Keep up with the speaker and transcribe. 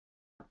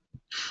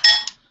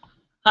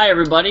Hi,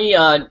 everybody.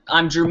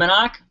 I'm Drew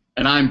Minock.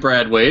 And I'm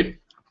Brad Waid.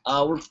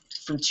 We're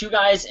from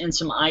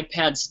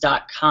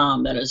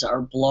twoguysandsomeipads.com. That is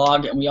our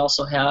blog, and we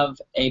also have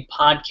a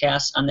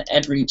podcast on the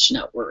EdReach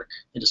network.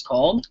 It is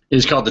called? It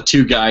is called The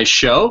Two Guys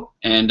Show,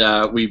 and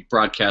we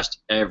broadcast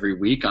every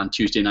week on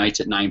Tuesday nights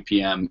at 9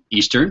 p.m.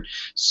 Eastern.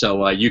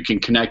 So you can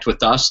connect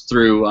with us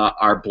through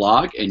our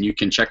blog, and you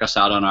can check us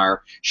out on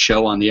our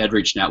show on the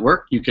EdReach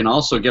network. You can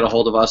also get a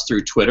hold of us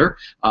through Twitter.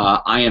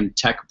 I am at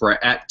Tech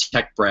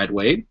Brad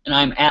Waid. And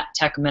I'm at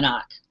Tech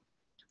Minock.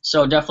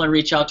 So definitely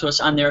reach out to us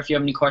on there if you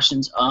have any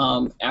questions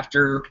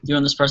after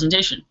doing this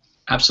presentation.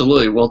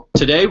 Absolutely. Well,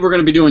 today we're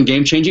going to be doing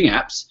game-changing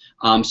apps.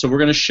 So we're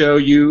going to show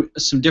you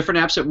some different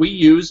apps that we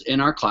use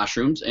in our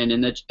classrooms and in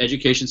the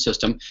education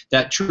system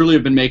that truly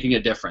have been making a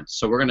difference.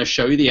 So we're going to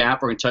show you the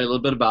app. We're going to tell you a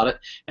little bit about it.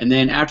 And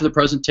then after the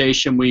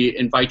presentation, we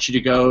invite you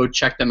to go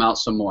check them out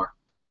some more.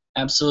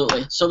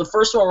 Absolutely. So the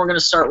first one we're going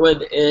to start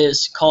with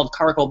is called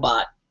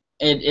CargoBot.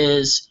 It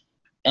is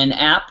an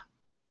app,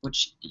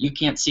 which you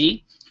can't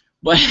see,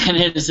 but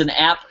it is an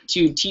app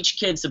to teach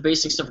kids the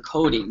basics of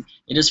coding.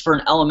 It is for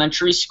an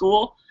elementary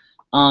school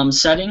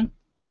setting,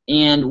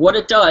 and what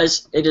it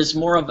does, it is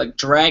more of a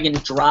drag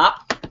and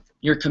drop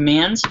your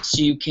commands,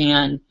 so you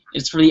can,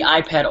 it's for the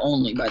iPad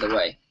only, by the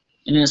way,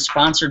 and it is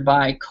sponsored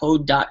by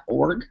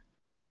code.org.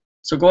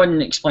 So go ahead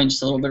and explain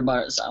just a little bit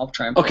about it. I'll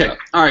try and pull it up.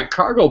 All right.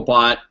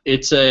 CargoBot.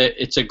 It's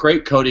a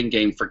great coding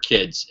game for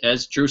kids.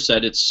 As Drew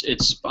said, it's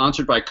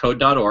sponsored by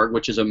Code.org,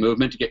 which is a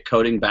movement to get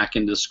coding back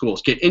into the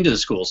schools.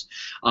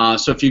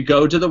 So if you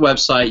go to the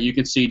website, you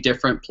can see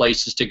different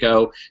places to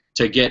go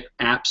to get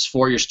apps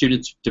for your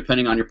students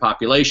depending on your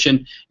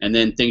population, and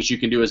then things you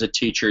can do as a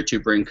teacher to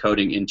bring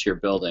coding into your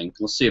building.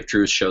 We'll see if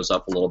Drew shows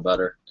up a little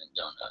better.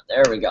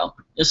 There we go.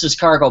 This is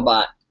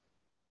CargoBot.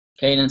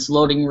 Okay, and it's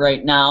loading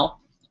right now.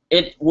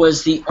 It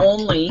was the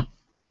only,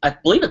 I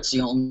believe it's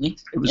the only,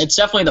 it's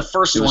definitely the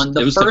first one,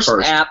 the first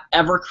app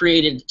ever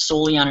created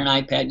solely on an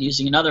iPad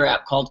using another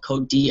app called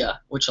Codia,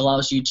 which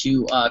allows you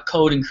to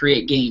code and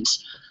create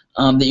games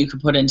that you can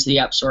put into the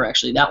App Store,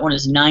 actually. That one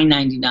is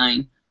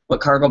 $9.99,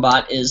 but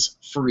CargoBot is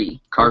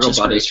free.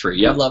 CargoBot is free,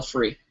 yep. We love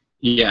free.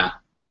 Yeah.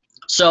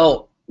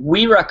 So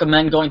we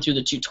recommend going through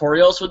the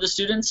tutorials with the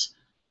students.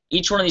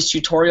 Each one of these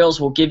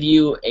tutorials will give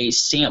you a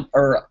sample,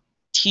 or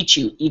teach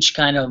you each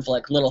kind of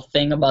like little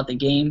thing about the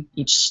game,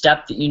 each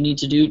step that you need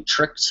to do,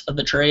 tricks of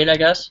the trade, I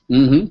guess.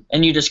 Mm-hmm.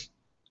 And you just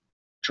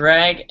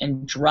drag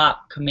and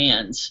drop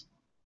commands.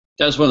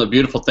 That's one of the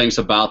beautiful things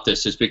about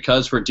this, is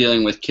because we're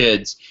dealing with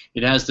kids,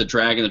 it has the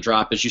drag and the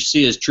drop. As you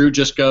see, as Drew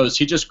just goes,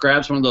 he just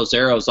grabs one of those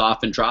arrows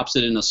off and drops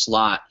it in a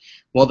slot.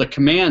 Well, the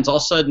commands, all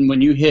of a sudden, when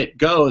you hit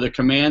go, the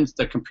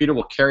computer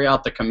will carry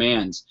out the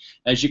commands.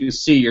 As you can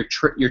see,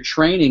 you're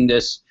training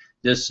this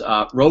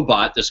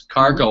robot, this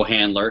cargo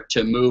handler,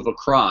 to move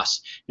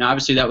across. Now,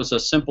 obviously, that was a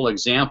simple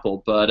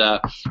example,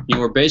 but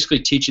we're basically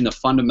teaching the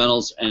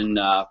fundamentals and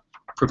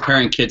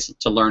preparing kids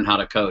to learn how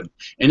to code.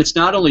 And it's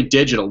not only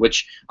digital,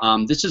 which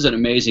this is an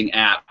amazing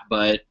app,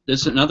 but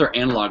this is another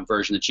analog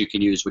version that you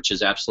can use, which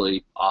is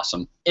absolutely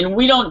awesome. And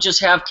we don't just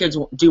have kids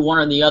do one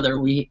or the other.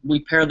 We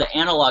pair the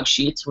analog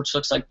sheets, which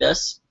looks like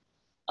this.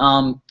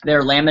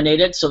 They're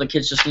laminated, so the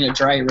kids just need a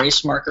dry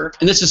erase marker.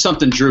 And this is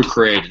something Drew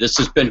created. This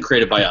has been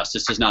created by us.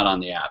 This is not on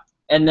the app.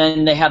 And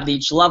then they have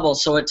each level,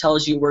 so it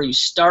tells you where you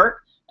start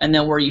and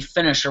then where you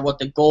finish, or what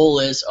the goal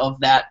is of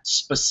that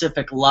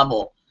specific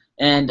level.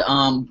 And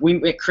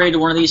we created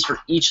one of these for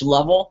each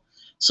level,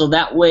 so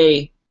that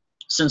way,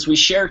 since we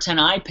share 10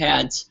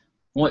 iPads,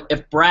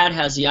 if Brad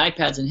has the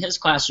iPads in his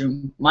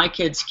classroom, my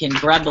kids can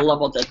grab the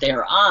level that they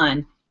are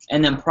on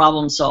and then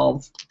problem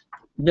solve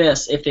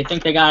this. If they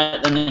think they got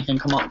it, then they can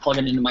come out and plug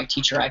it into my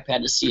teacher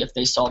iPad to see if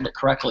they solved it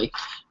correctly.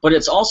 But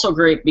it's also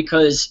great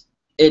because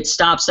it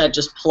stops at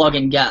just plug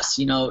and guess,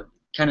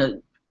 kind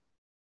of,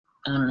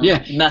 I don't know,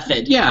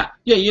 method. Yeah,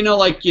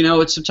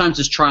 it's sometimes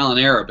it's trial and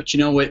error, but you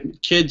know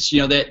what, kids,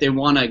 they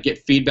want to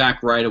get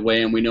feedback right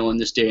away, and we know in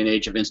this day and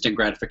age of instant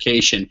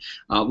gratification,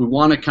 we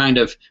want to kind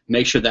of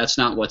make sure that's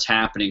not what's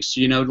happening. So,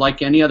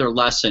 like any other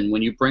lesson,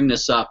 when you bring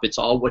this up, it's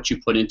all what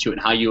you put into it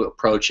and how you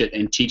approach it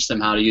and teach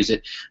them how to use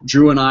it.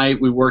 Drew and I,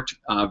 we worked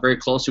very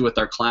closely with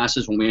our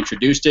classes when we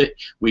introduced it.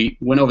 We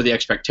went over the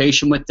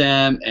expectation with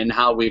them and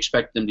how we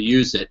expect them to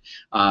use it,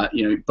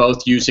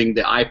 both using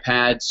the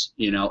iPads,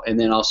 and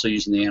then also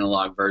using the analog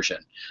version.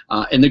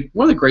 And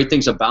one of the great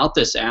things about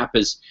this app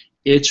is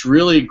it's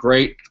really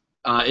great.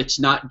 It's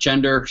not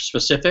gender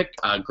specific.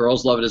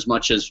 Girls love it as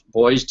much as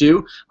boys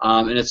do.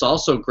 And it's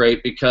also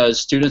great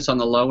because students on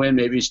the low end,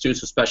 maybe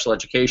students with special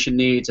education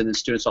needs, and then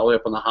students all the way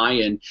up on the high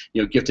end,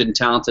 gifted and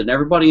talented, and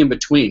everybody in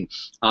between.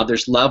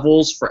 There's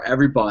levels for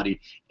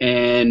everybody.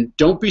 And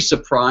don't be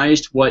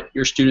surprised what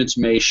your students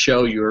may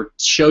show you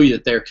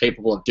that they're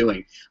capable of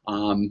doing.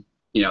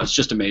 It's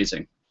just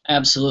amazing.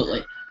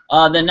 Absolutely.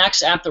 The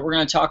next app that we're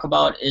going to talk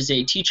about is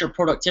a teacher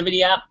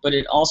productivity app, but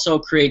it also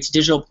creates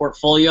digital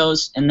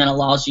portfolios and then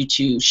allows you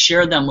to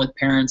share them with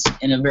parents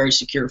in a very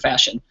secure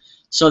fashion.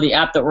 So the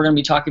app that we're going to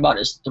be talking about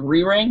is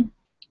 3Ring.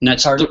 And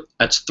that's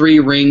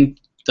 3Ring,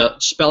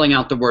 spelling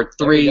out the word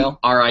 3,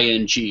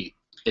 R-I-N-G.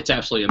 It's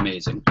absolutely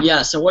amazing.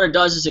 Yeah, so what it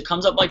does is it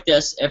comes up like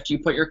this. After you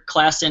put your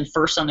class in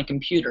first on the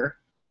computer,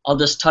 I'll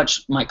just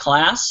touch my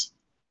class.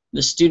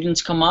 The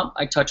students come up.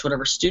 I touch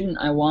whatever student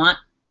I want,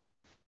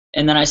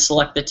 and then I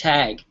select the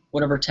tag,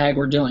 whatever tag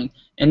we're doing.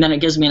 And then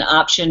it gives me an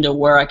option to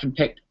where I can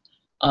pick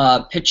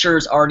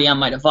pictures already on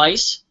my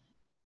device.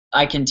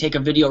 I can take a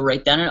video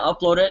right then and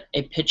upload it,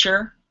 a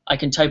picture. I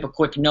can type a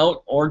quick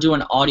note or do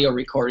an audio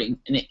recording,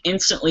 and it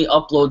instantly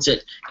uploads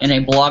it in a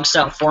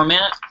blog-style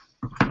format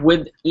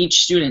with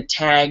each student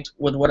tagged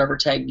with whatever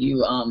tag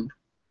you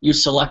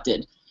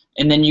selected.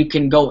 And then you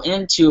can go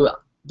into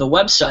the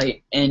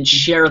website and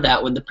share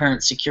that with the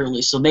parents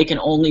securely, so they can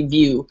only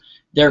view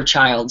their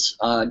child's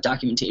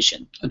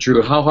documentation.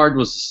 Drew, how hard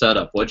was the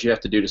setup? What did you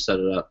have to do to set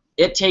it up?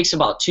 It takes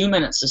about 2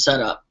 minutes to set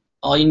up.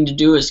 All you need to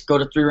do is go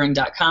to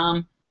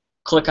 3ring.com,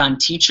 click on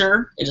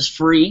teacher. It is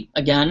free.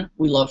 Again,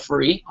 we love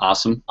free.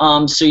 Awesome.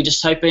 So you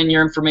just type in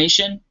your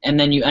information, and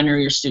then you enter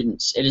your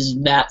students. It is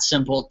that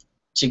simple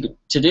to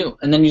do.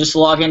 And then you just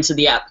log into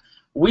the app.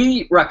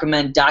 We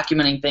recommend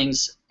documenting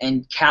things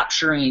and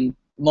capturing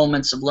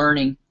moments of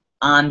learning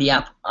on the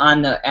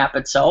app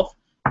itself,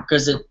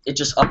 because it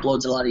just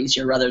uploads a lot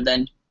easier rather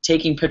than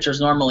taking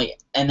pictures normally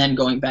and then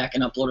going back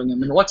and uploading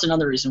them. And what's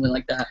another reason we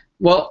like that?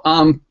 Well,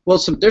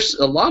 there's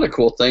a lot of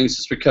cool things.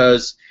 It's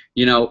because,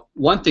 you know,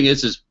 one thing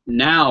is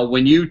now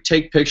when you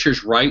take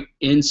pictures right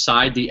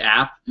inside the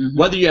app,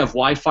 whether you have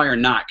Wi-Fi or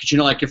not, because, you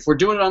know, like if we're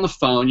doing it on the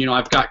phone, you know,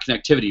 I've got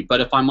connectivity.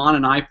 But if I'm on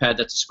an iPad,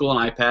 that's a school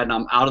iPad, and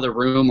I'm out of the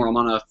room or I'm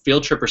on a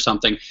field trip or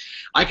something,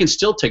 I can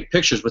still take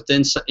pictures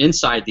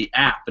inside the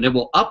app, and it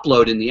will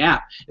upload in the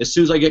app. As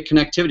soon as I get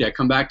connectivity, I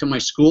come back to my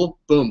school,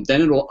 boom,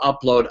 then it will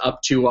upload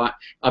up to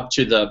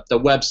the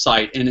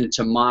website and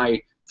into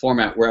my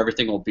format where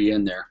everything will be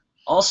in there.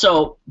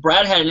 Also,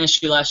 Brad had an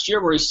issue last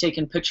year where he's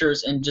taken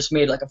pictures and just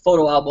made like a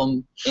photo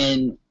album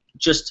in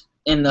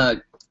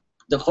the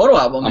photo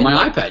album on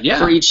my iPad, yeah,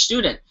 for each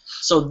student.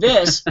 So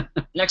this,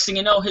 next thing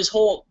you know, his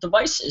whole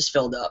device is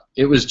filled up.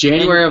 It was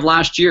January of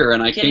last year,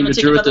 and I came to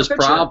Drew with this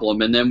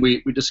problem, and then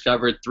we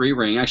discovered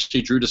 3Ring.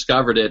 Actually, Drew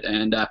discovered it,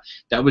 and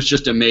that was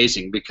just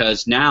amazing,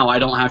 because now I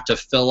don't have to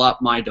fill up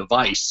my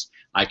device.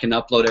 I can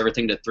upload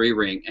everything to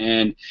 3Ring.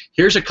 And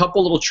here's a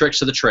couple little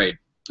tricks of the trade,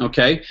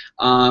 okay?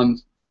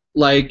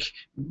 Like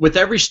with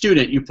every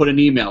student, you put an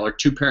email or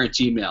two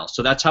parents' email.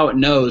 So that's how it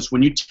knows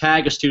when you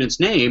tag a student's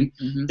name,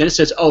 then it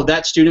says, oh,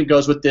 that student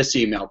goes with this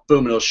email.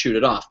 Boom, it'll shoot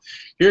it off.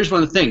 Here's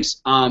one of the things.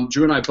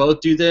 Drew and I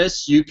both do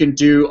this. You can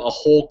do a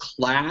whole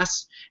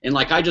class, and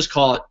like I just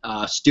call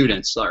it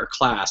students or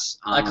class.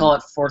 I call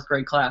it 4th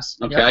grade class.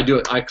 Okay,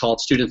 yep. I call it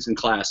students in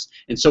class.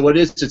 And so what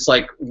it is, it's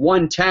like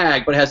one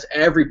tag, but it has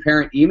every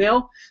parent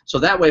email. So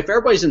that way, if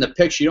everybody's in the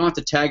picture, you don't have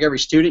to tag every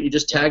student. You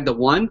just tag the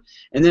one.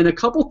 And then a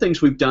couple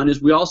things we've done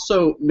is we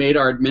also made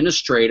our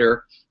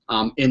administrator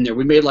in there.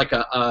 We made like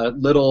a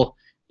little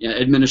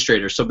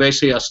administrator. So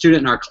basically, a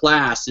student in our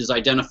class is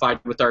identified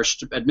with our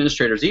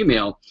administrator's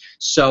email.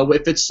 So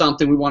if it's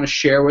something we want to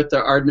share with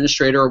our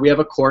administrator, or we have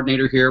a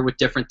coordinator here with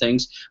different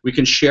things, we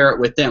can share it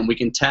with them. We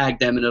can tag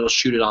them, and it'll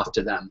shoot it off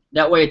to them.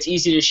 That way, it's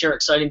easy to share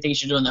exciting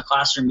things you do in the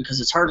classroom, because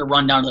it's hard to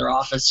run down to their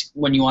office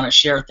when you want to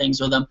share things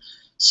with them.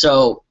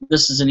 So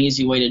this is an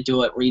easy way to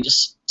do it, where you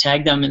just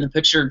tag them in the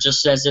picture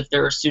just as if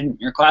they're a student in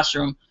your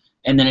classroom,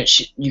 and then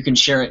you can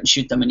share it and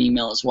shoot them an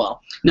email as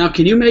well. Now,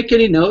 can you make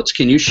any notes?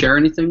 Can you share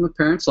anything with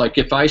parents? Like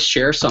if I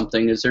share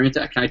something, is there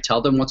anything, can I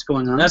tell them what's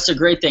going on? That's the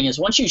great thing, is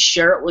once you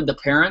share it with the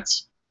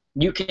parents,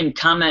 you can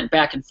comment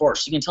back and forth.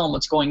 So you can tell them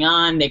what's going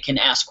on. They can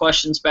ask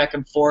questions back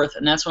and forth,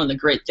 and that's one of the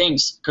great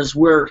things, because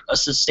we're a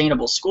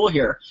sustainable school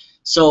here.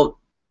 So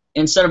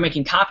instead of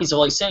making copies of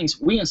all these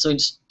things, we instantly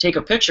just take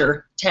a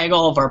picture, tag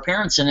all of our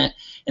parents in it,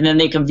 and then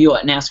they can view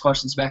it and ask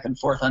questions back and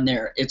forth on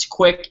there. It's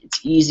quick, it's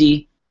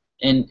easy,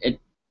 and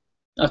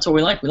that's what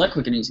we like. We like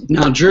quick and easy.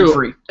 Now,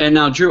 Drew,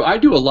 I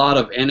do a lot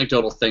of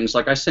anecdotal things.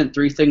 Like I sent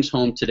 3 things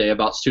home today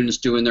about students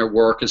doing their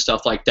work and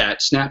stuff like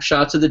that.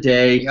 Snapshots of the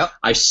day. Yep.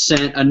 I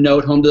sent a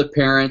note home to the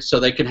parents so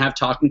they can have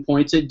talking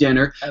points at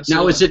dinner.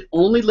 Absolutely. Now, is it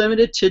only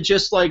limited to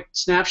just like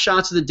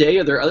snapshots of the day?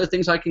 Are there other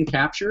things I can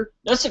capture?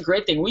 That's a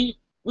great thing. We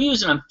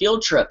use it on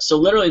field trips. So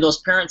literally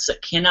those parents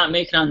that cannot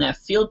make it on that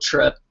field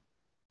trip,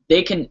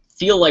 they can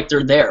feel like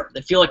they're there.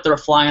 They feel like they're a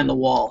fly on the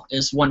wall,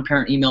 as one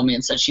parent emailed me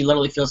and said she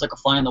literally feels like a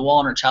fly on the wall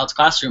in her child's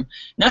classroom.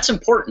 And that's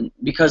important,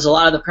 because a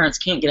lot of the parents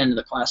can't get into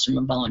the classroom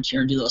and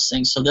volunteer and do those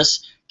things. So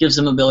this gives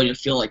them the ability to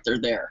feel like they're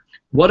there.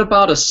 What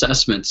about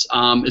assessments?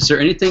 Is there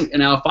anything,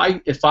 now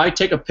if I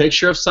take a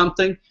picture of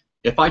something,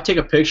 do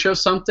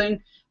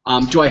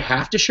I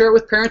have to share it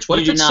with parents? What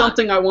if it's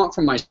something I want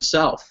for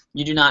myself?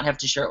 You do not have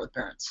to share it with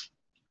parents.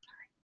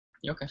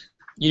 Okay.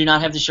 You do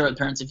not have to share it with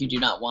parents if you do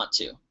not want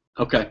to.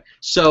 Okay,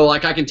 so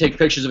like I can take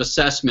pictures of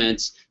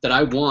assessments that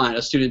I want.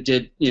 A student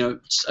did, you know,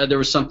 there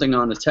was something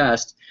on the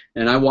test,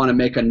 and I want to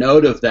make a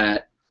note of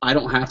that. I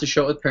don't have to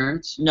show it with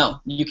parents? No,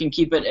 you can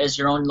keep it as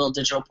your own little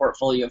digital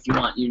portfolio if you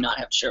want. You do not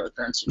have to share it with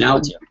parents if you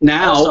want to.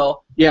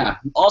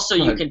 Also,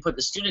 you can put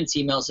the students'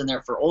 emails in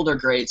there for older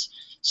grades.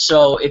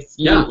 So if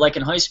you, like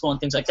in high school and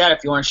things like that,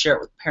 if you want to share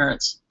it with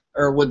parents,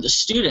 or with the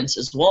students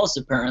as well as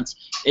the parents,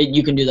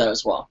 you can do that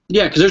as well.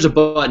 Yeah, because there's a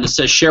button that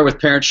says share with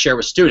parents, share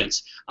with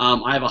students.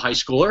 I have a high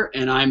schooler,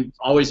 and I'm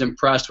always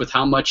impressed with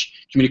how much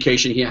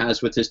communication he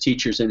has with his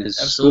teachers in his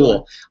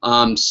school.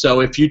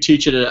 So if you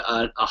teach at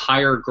a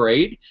higher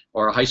grade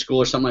or a high school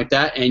or something like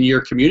that, and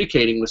you're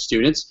communicating with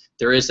students,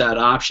 there is that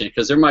option,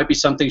 because there might be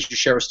some things you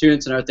share with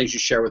students and other things you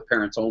share with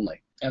parents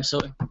only.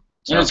 Absolutely.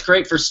 So. And it's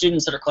great for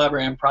students that are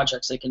collaborating on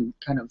projects. They can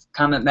kind of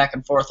comment back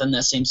and forth in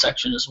that same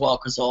section as well,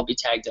 because they'll all be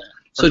tagged in it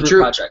for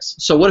group projects.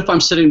 So what if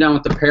I'm sitting down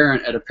with the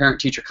parent at a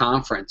parent-teacher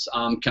conference?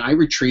 Can I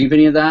retrieve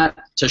any of that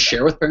to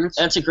share with parents?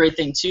 That's a great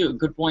thing too.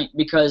 Good point,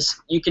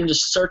 because you can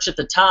just search at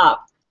the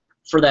top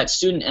for that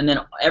student, and then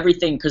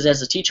everything, because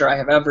as a teacher I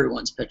have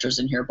everyone's pictures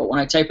in here, but when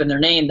I type in their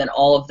name, then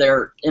all of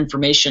their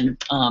information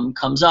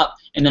comes up.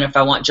 And then if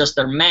I want just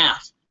their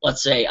math,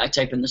 let's say I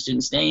type in the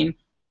student's name,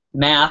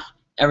 math,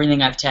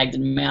 everything I've tagged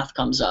in math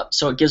comes up.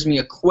 So it gives me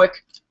a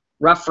quick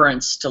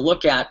reference to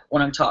look at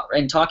when I'm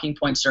talking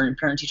points during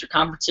parent-teacher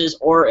conferences,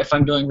 or if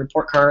I'm doing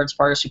report cards,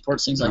 progress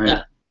reports, things like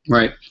that.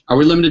 Right. Are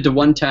we limited to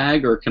one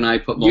tag, or can I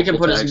put multiple tags? You can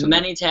put as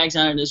many tags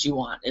on it as you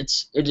want.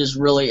 It is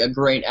really a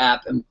great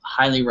app, and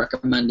highly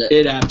recommend it.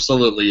 It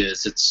absolutely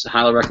is. It's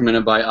highly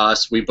recommended by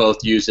us. We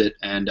both use it,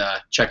 and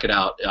check it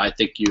out. I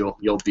think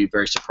you'll be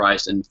very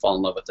surprised and fall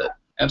in love with it.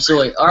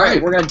 Absolutely. All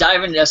right, we're going to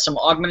dive into some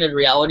augmented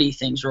reality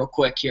things real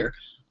quick here.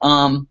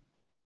 One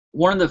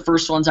of the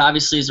first ones,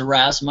 obviously, is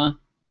Erasmus.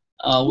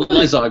 What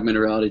is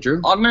augmented reality,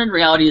 Drew? Augmented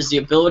reality is the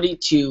ability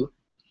to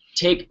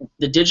take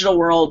the digital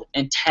world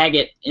and tag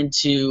it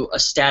into a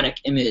static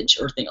image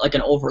or thing, like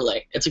an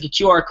overlay. It's like a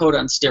QR code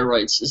on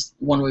steroids is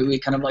one way we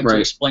kind of like to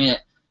explain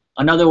it.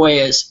 Another way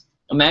is,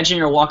 imagine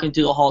you're walking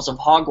through the halls of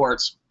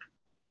Hogwarts,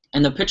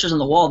 and the pictures on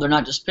the wall, they're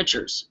not just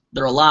pictures.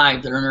 They're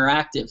alive, they're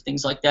interactive,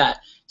 things like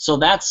that. So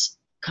that's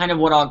kind of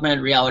what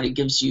augmented reality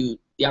gives you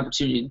the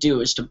opportunity to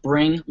do, is to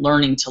bring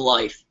learning to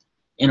life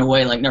in a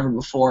way like never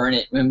before,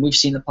 and we've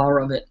seen the power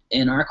of it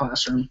in our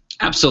classroom.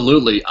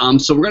 Absolutely.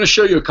 So we're going to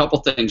show you a couple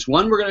things.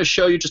 One, we're going to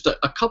show you just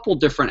a couple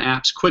different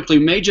apps quickly.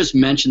 We may just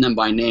mention them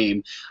by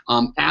name.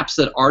 Apps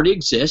that already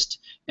exist,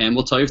 and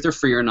we'll tell you if they're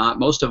free or not.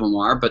 Most of them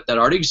are, but that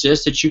already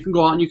exist that you can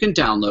go out and you can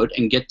download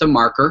and get the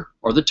marker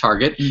or the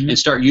target and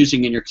start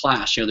using in your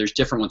class. You know, there's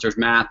different ones. There's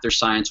math, there's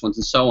science ones,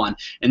 and so on.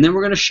 And then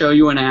we're going to show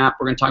you an app.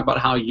 We're going to talk about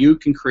how you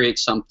can create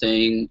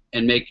something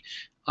and make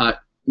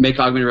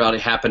augmented reality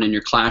happen in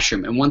your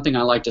classroom. And one thing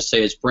I like to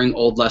say is bring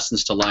old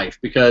lessons to life,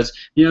 because,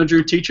 you know,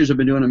 Drew, teachers have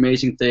been doing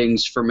amazing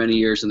things for many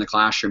years in the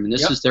classroom, and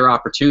this is their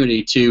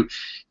opportunity to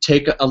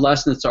take a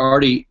lesson that's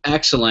already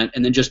excellent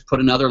and then just put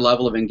another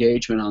level of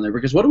engagement on there.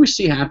 Because what do we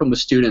see happen with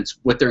students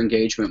with their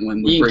engagement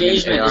when we bring in AR?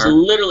 The engagement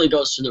literally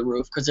goes through the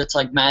roof, because it's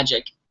like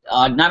magic.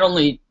 Not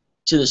only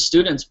to the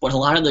students, but a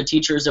lot of the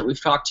teachers that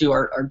we've talked to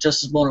are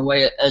just as blown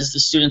away as the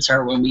students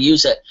are when we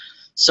use it.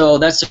 So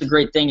that's a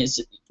great thing,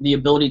 is the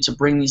ability to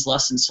bring these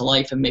lessons to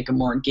life and make them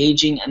more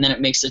engaging, and then it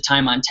makes the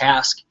time on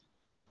task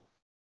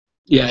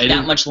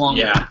that much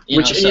longer. Yeah,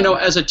 you know,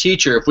 as a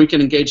teacher, if we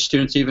can engage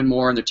students even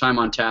more and their time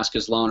on task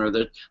is longer,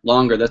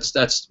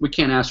 that's we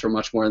can't ask for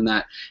much more than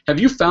that. Have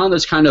you found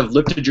this kind of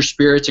lifted your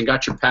spirits and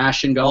got your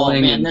passion going?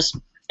 Oh man,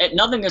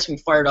 nothing gets me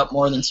fired up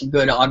more than some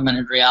good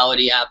augmented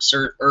reality apps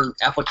or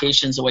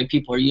applications, the way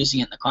people are using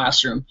it in the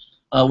classroom.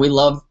 We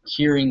love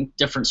hearing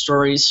different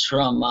stories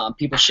from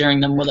people sharing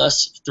them with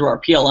us through our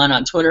PLN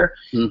on Twitter,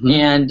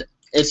 and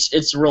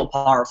it's real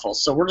powerful.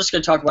 So we're just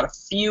going to talk about a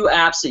few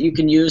apps that you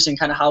can use and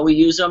kind of how we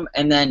use them,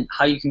 and then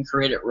how you can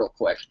create it real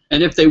quick.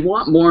 And if they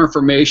want more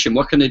information,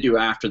 what can they do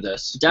after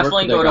this?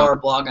 Definitely go to our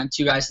blog on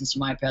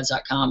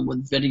twoguysandsomeiPads.com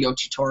with video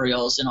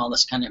tutorials and all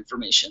this kind of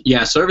information.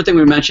 Yeah, so everything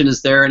we mentioned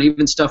is there, and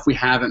even stuff we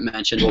haven't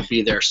mentioned will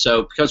be there.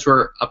 So because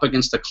we're up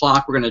against the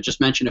clock, we're going to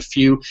just mention a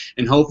few,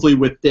 and hopefully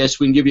with this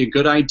we can give you a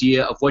good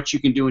idea of what you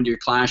can do into your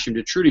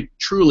classroom to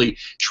truly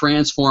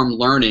transform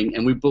learning.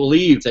 And we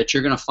believe that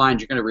you're going to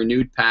find a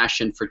renewed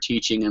passion for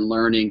teaching and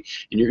learning,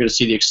 and you're going to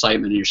see the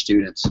excitement in your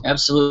students.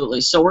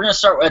 Absolutely. So we're going to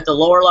start at the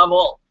lower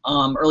level,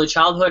 early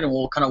childhood, and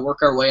we'll kind of work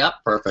our way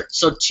up. Perfect.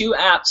 So 2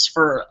 apps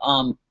for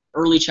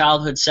early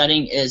childhood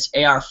setting is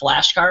AR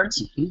flashcards.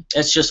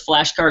 It's just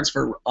flashcards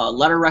for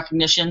letter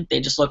recognition. They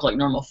just look like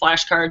normal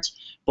flashcards,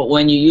 but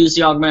when you use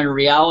the augmented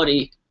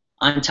reality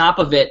on top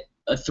of it,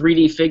 a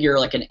 3D figure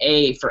like an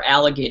A for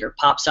alligator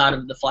pops out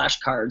of the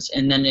flashcards,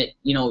 and then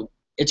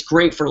it's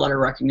great for letter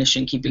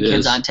recognition, keeping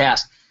kids on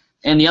task.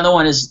 And the other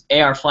one is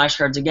AR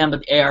flashcards again,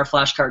 but the AR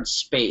flashcards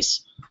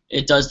space.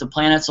 It does the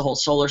planets, the whole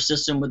solar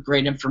system, with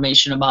great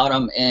information about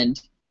them,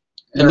 and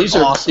these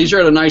are awesome. These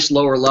are at a nice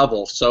lower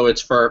level, so it's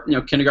for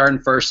kindergarten,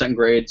 first, second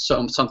grade,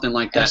 something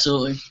like that.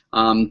 Absolutely.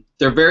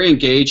 They're very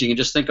engaging, and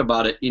just think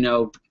about it.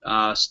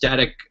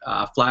 Static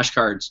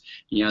flashcards.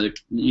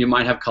 You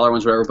might have color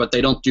ones, whatever, but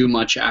they don't do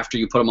much after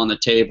you put them on the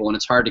table, and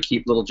it's hard to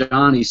keep little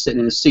Johnny sitting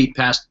in his seat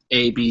past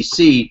A, B,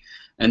 C.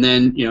 And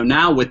then,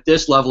 now with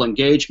this level of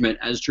engagement,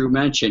 as Drew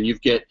mentioned, you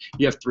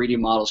have 3D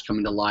models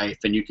coming to life,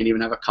 and you can even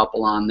have a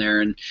couple on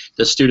there, and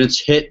the students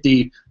hit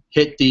the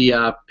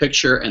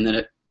picture, and then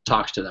it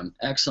talks to them.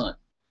 Excellent.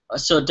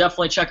 So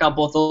definitely check out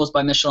both those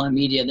by Michelin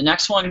Media. The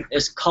next one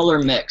is Color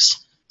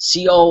Mix,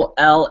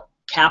 COLAR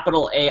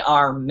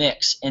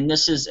Mix, and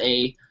this is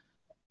an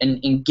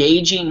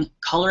engaging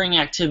coloring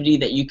activity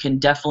that you can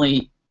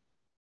definitely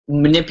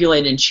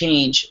manipulate and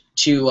change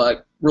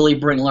to really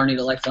bring learning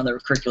to life in other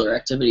curricular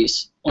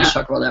activities. Let's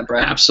talk about that,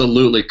 Brad.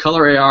 Absolutely.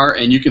 Color AR,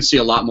 and you can see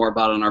a lot more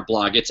about it on our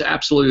blog. It's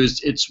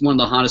one of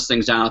the hottest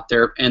things out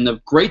there. And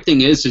the great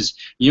thing is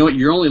you know what,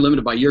 you're only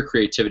limited by your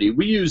creativity.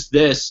 We use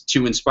this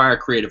to inspire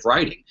creative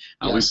writing.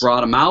 Yes. We've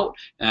brought them out,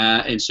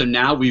 and so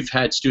now we've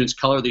had students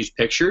color these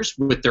pictures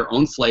with their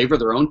own flavor,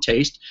 their own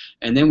taste,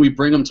 and then we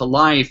bring them to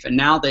life, and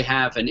now they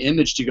have an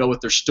image to go with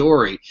their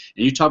story.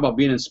 And you talk about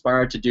being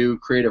inspired to do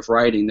creative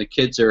writing. The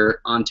kids are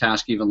on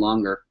task even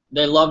longer.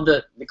 They love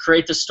to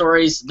create the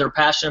stories. They're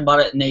passionate about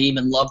it, and they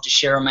even love to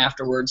share them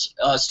afterwards.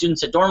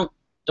 Students that don't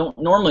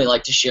normally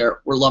like to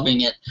share, we're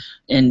loving it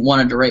and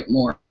wanted to write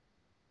more.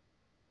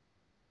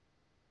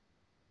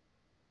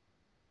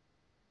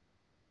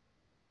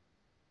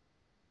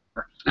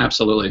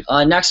 Absolutely.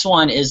 Next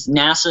one is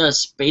NASA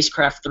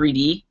Spacecraft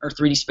 3D, or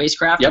 3D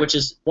Spacecraft, Yep. which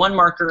is one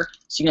marker,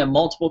 so you can have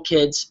multiple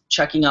kids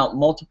checking out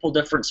multiple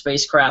different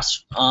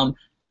spacecrafts.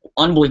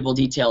 Unbelievable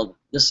detailed,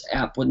 this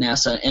app with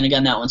NASA, and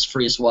again, that one's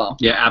free as well.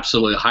 Yeah,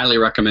 absolutely. Highly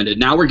recommended.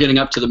 Now we're getting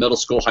up to the middle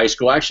school, high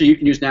school. Actually, you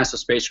can use NASA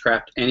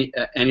Spacecraft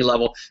any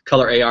level,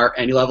 Color AR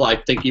any level. I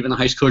think even the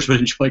high schoolers would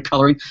enjoy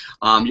coloring.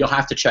 You'll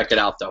have to check it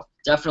out, though.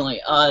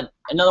 Definitely.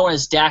 Another one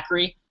is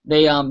Daiquiri.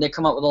 They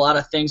come up with a lot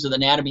of things with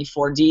Anatomy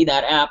 4D,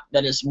 that app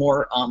that is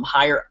more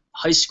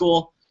high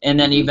school, and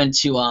then even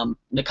to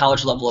the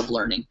college level of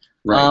learning.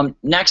 Right.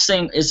 Next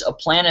thing is a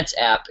Planets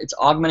app. It's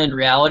augmented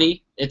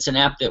reality. It's an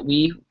app that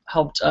we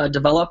helped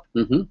develop,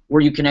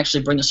 where you can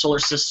actually bring the solar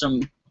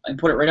system and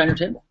put it right on your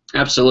table.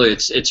 Absolutely.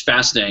 It's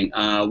fascinating.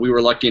 We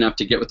were lucky enough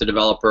to get with the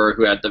developer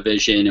who had the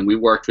vision, and we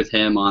worked with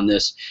him on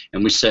this,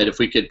 and we said if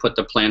we could put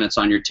the planets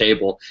on your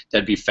table,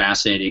 that'd be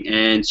fascinating.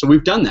 And so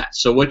we've done that.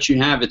 So what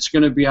you have, it's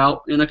going to be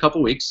out in a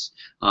couple weeks.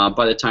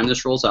 By the time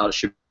this rolls out, it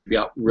should be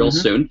out real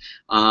soon.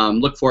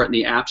 Look for it in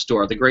the App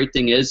Store. The great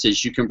thing is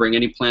you can bring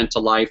any planet to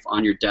life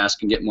on your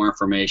desk and get more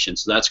information.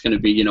 So that's going to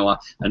be,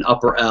 an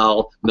upper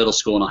L, middle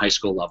school, and a high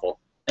school level.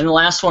 And the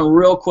last one,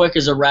 real quick,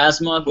 is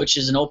Erasma, which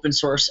is an open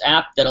source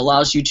app that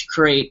allows you to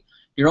create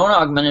your own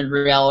augmented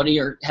reality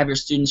or have your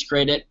students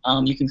create it.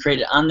 You can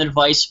create it on the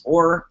device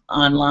or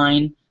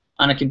online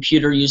on a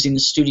computer using the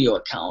Studio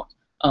account.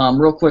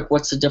 Real quick,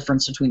 what's the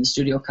difference between the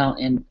Studio account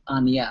and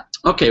on the app?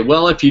 Okay,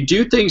 well, if you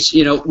do things,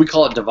 we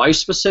call it device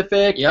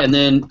specific, and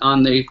then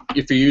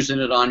if you're using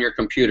it on your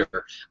computer.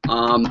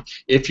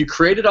 If you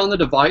create it on the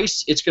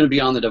device, it's going to be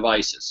on the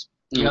devices.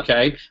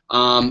 Okay,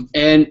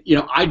 and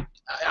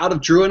out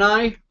of Drew and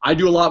I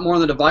do a lot more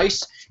on the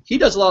device. He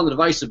does a lot on the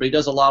devices, but he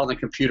does a lot on the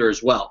computer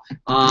as well.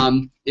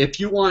 If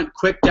you want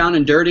quick, down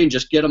and dirty, and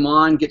just get them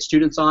on, get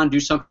students on, do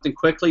something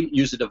quickly,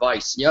 use a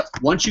device. Yep.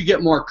 Once you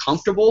get more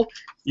comfortable,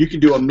 you can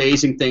do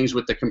amazing things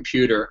with the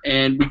computer.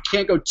 And we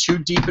can't go too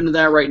deep into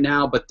that right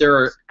now, but there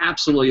are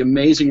absolutely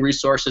amazing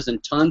resources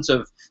and tons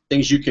of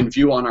things you can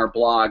view on our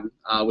blog.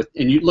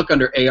 And you look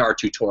under AR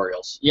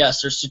tutorials.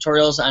 Yes, there's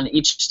tutorials on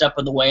each step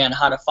of the way on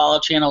how to follow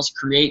channels,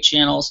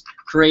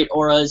 create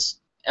auras,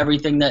 every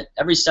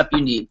step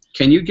you need.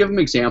 Can you give them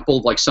an example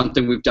of like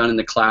something we've done in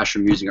the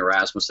classroom using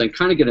Erasmus, then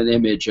kind of get an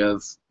image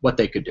of what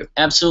they could do?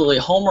 Absolutely.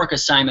 Homework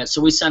assignment.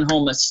 So we send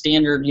home a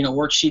standard,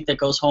 worksheet that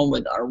goes home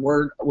with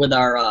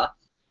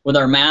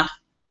our math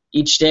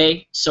each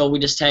day. So we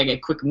just tag a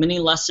quick mini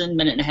lesson,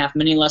 minute-and-a-half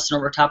mini lesson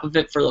over top of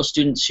it for those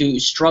students who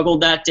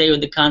struggled that day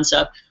with the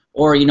concept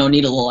or need a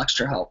little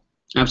extra help.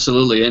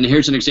 Absolutely, and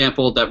here's an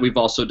example that we've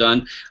also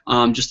done.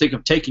 Just think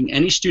of taking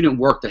any student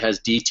work that has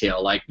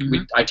detail. Like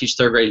I teach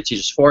third grade, he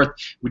teaches fourth.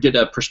 We did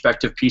a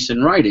perspective piece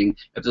in writing.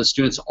 If the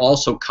students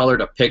also colored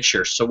a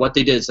picture. So what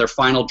they did is their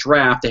final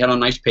draft, they had on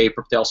nice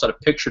paper, but they also had a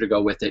picture to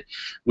go with it.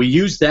 We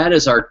used that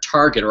as our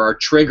target or our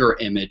trigger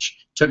image.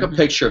 Took a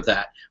picture of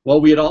that. Well,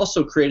 we had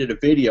also created a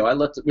video.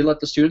 We let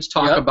the students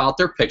talk about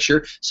their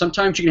picture.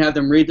 Sometimes you can have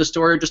them read the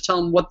story or just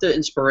tell them what the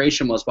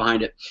inspiration was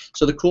behind it.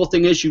 So the cool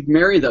thing is you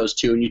marry those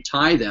two and you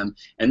tie them,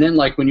 and then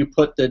like when you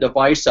put the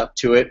device up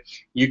to it,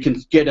 you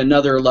can get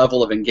another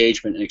level of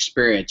engagement and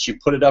experience. You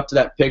put it up to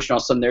that picture, and all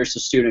of a sudden there's the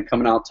student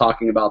coming out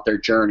talking about their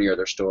journey or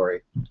their story.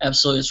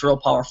 Absolutely, it's real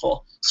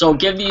powerful. So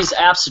give these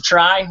apps a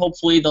try.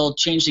 Hopefully they'll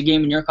change the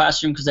game in your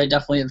classroom because they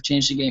definitely have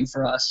changed the game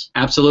for us.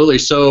 Absolutely.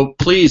 So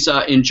please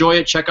enjoy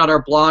it. Check out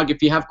our blog.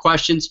 If you have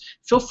questions,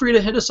 feel free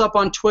to hit us up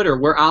on Twitter.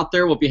 We're out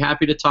there. We'll be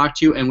happy to talk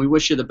to you, and we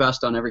wish you the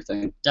best on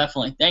everything.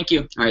 Definitely. Thank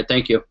you. All right.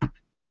 Thank you.